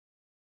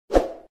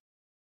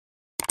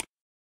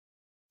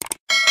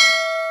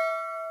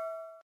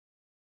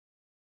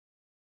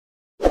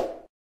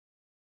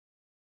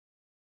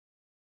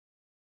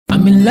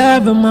I'm in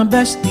love with my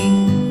bestie,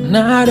 and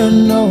I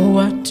don't know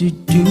what to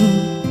do.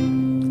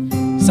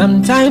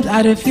 Sometimes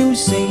I feel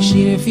say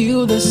she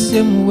feel the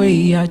same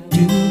way I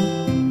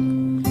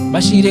do,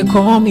 but she they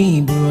call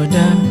me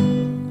brother.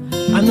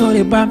 I know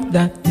they bump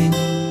that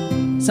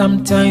thing.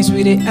 Sometimes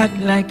we they act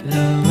like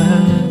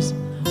lovers,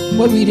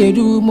 but we they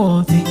do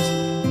more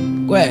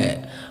things.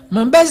 Where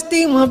my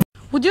bestie,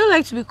 Would you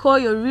like to be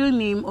called your real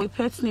name or your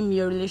pet's name in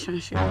your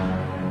relationship?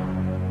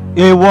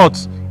 Hey,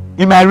 what?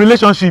 In my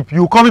relationship,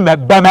 you call me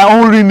by my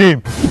own real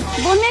name.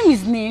 But name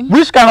is name.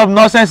 Which kind of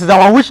nonsense is that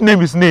one? Which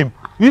name is name?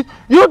 You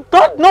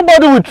thought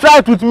nobody would try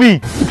it with me,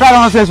 try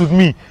nonsense with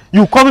me.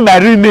 You call me my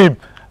real name.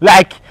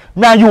 Like,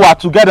 me and you are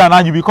together now,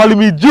 you be calling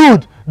me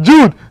Jude.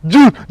 But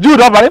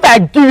if I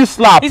give you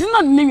slap. Is it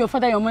not the name your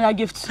father and your mother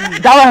gave to you?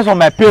 That one is from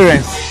my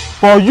parents.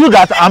 For you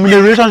that I'm in a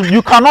relationship,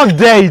 you cannot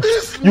dare it.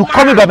 You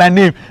call me by my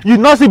name. You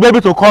not see baby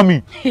to call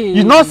me.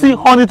 You not see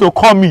honey to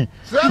call me.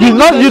 You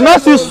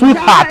not see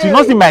sweetheart. You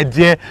not see my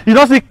dear. You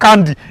not see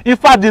candy. In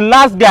fact, the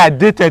last guy I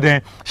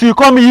dated, she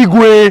called me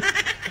Igwe.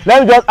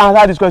 Let me just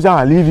answer this question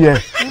and leave here.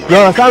 You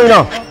understand me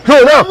now?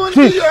 No.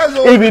 See,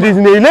 if it is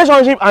in a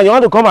relationship and you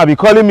want to come and be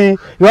calling me,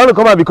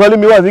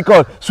 what's it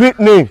called? Sweet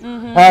name,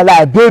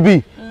 like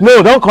baby.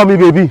 No, don't call me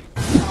baby.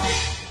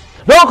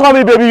 Don't call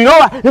me baby. You know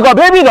what? Because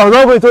baby does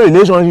not go into a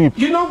relationship.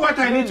 You know what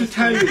I need to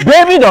tell you?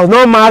 Baby does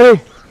not marry.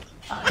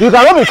 You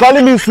cannot be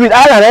calling me sweet.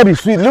 I can be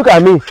sweet. Look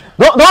at me.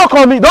 Don't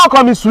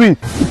call me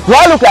sweet. Do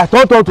I look like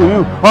Tonto to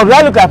you? Or do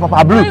I look like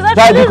Papa Blue? So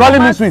I be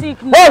calling me sweet.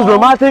 What's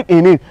romantic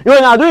in it?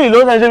 You know, doing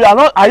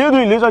relationship. Are you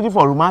doing relationship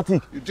for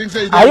romantic? You think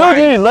so? Are you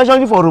doing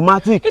relationship for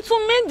romantic? It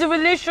will make the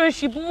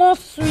relationship more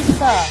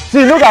sweeter.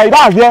 See, look at it.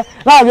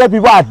 That's where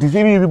people are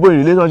deceiving people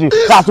in relationship.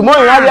 That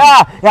tomorrow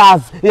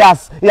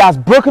he has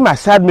broken my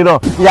side mirror.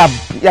 He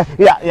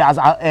has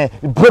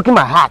broken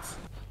my heart.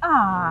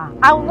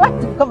 I would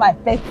like to call my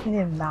pet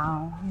name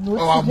now. You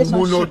know,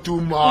 not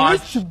too much. It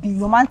needs to be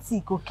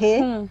romantic,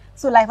 okay?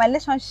 So like my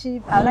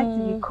relationship, I like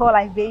to be called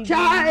like baby,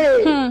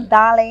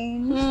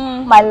 darling,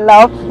 my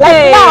love.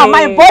 Like now,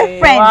 my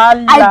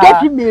boyfriend, I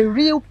gave him a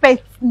real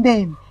pet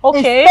name.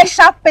 Okay. A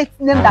special pet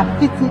name that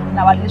fits in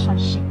our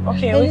relationship.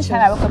 Okay. Anytime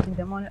I wake up in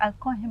the morning, I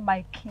call him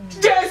my king.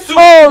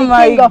 Oh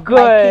my God.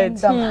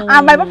 God.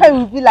 And my boyfriend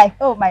will be like,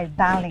 oh my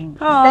darling.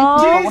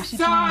 Thank you for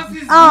worshiping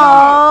me.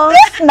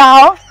 Yes,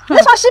 now.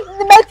 Relationship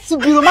meant to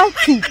be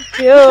romantic.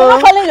 You're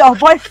not calling your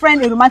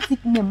boyfriend a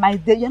romantic name, my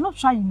dear. You're not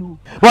trying, you know.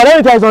 But let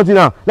me tell you something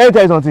now.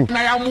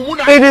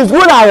 It is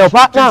good that your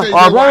partner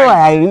or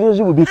brother in a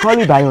relationship will be calling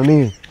you by your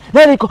name. Do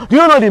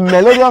you know the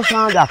melodious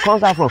sound that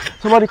comes out from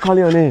somebody calling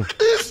your name?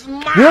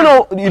 Do you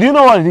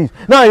know what it is?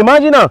 Now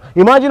imagine now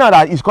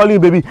that he's calling you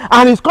baby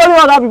and he's calling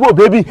other people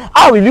baby.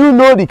 How will you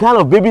know the kind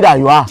of baby that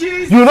you are?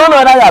 You don't know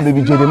whether you are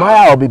baby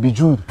Jeremiah or baby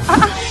Jude.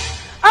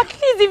 At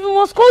least if you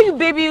must call you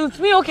baby, it's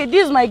me. Okay,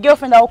 this is my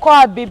girlfriend. I will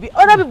call her baby.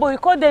 Other people, you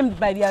call them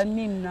by their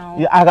name now.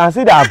 Yeah, I can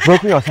see that I've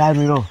broken your side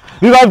mirror.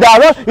 Because they are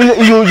not,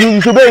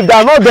 you should be, if they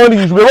are not done,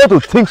 you should be able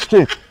to think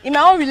straight. In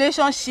my own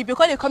relationship,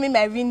 because they call me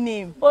my real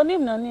name. Oh,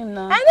 name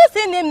now. I don't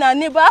say name now,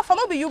 but I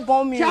not be you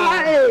born me.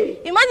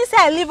 Imagine say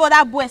I leave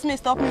other boys may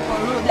stop me for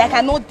road, like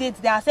I no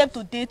date, they accept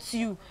to date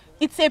you.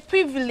 It's a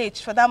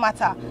privilege for that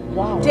matter.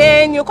 Wow.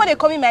 Then you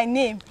call me my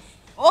name.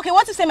 Okay,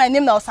 what you say my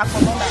name now,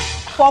 Sakpolo?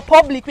 For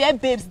public, where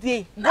babes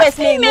day. Boys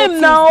may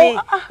name now.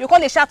 You call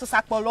the shout to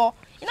Sakpolo.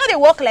 You know they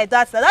work like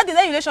that. So that the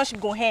relationship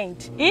go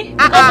end.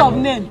 Because of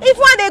name. If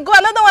one they go,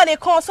 another one they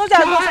come. Soldiers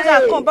go,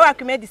 soldiers come. But I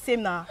can make the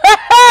same now.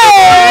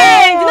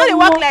 Hey! You know they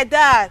work like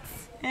that.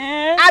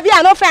 Abi,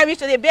 I no find reach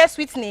to the best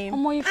sweet name.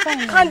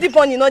 Candy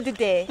bunny not did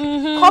there.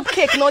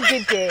 Cupcake not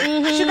did there.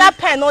 Sugar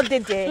pie not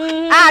did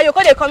there. You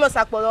call they come on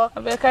Sakpolo.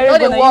 You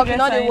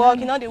know they work.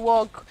 You know they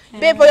work.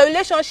 Babe, for your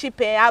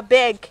relationship, I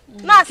beg.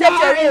 No accept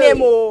your real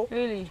name, oh.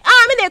 Really?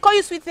 I mean they call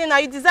you sweet name now.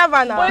 You deserve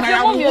her now. But if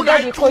your mom, your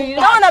dad, they call you.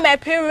 No, my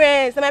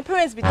parents. My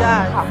parents be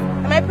that.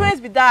 My parents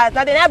be that.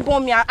 Now they not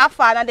born me.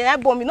 After now they not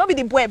born me. No be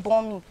the boy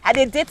born me. I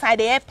dey date. I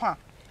dey help her.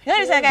 You know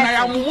what I'm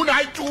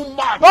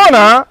saying? No,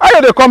 nah.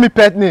 How they call me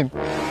pet name?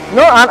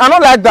 No, I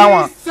don't like that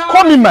one.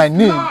 Call me my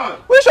name.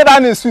 Which other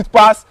name sweet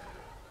pass?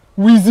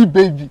 Wheezy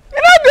baby.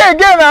 You know they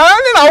again now.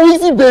 I'm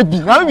Wheezy baby.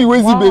 Now be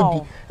Wheezy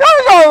baby.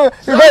 No,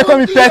 you gotta call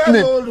me pet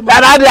name.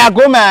 Daddy, I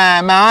go my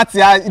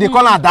auntie. They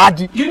call her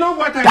daddy. You know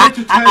what I need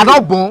to tell you? I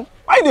don't born.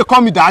 Why they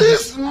call me daddy?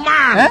 This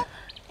man.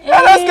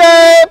 Let's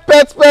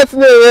get pet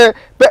name.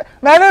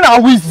 My name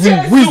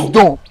is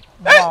wisdom.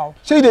 Wow.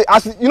 Say they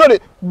as you know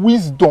the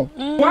wisdom.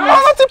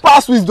 Nothing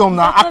past wisdom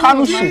now. I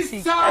can't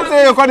shit.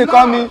 Say you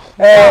call me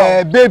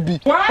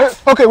baby.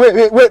 Okay,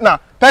 wait now.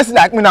 Person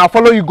like me now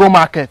follow you go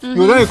market.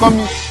 You don't call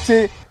me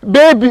say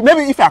baby.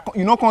 Maybe if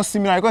you not come see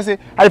me now, you can say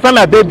I find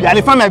my baby. But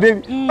then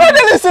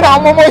you say that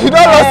momo, you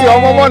don't lost your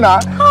momo now.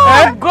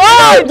 Oh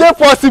God! It's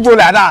possible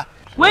like that.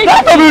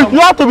 You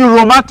have to be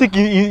romantic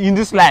in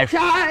this life. You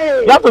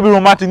have to be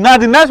romantic. Now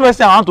the next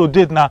person I want to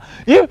date now.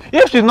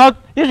 If she's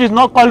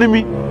not calling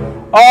me,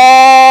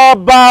 I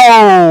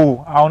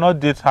will not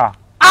date her.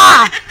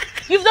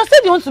 You've just said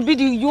you want to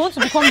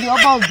become the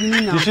Oba of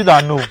Benin now. You should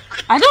have know.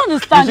 I don't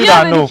understand. You see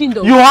that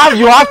no.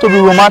 You have to be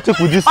romantic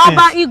with this thing.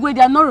 About Igwe,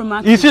 they are not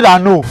romantic. You see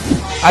that no.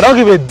 I don't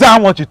give a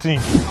damn what you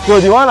think. So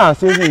the one I'm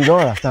saying you don't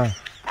understand.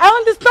 I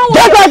understand what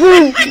get out of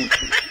here!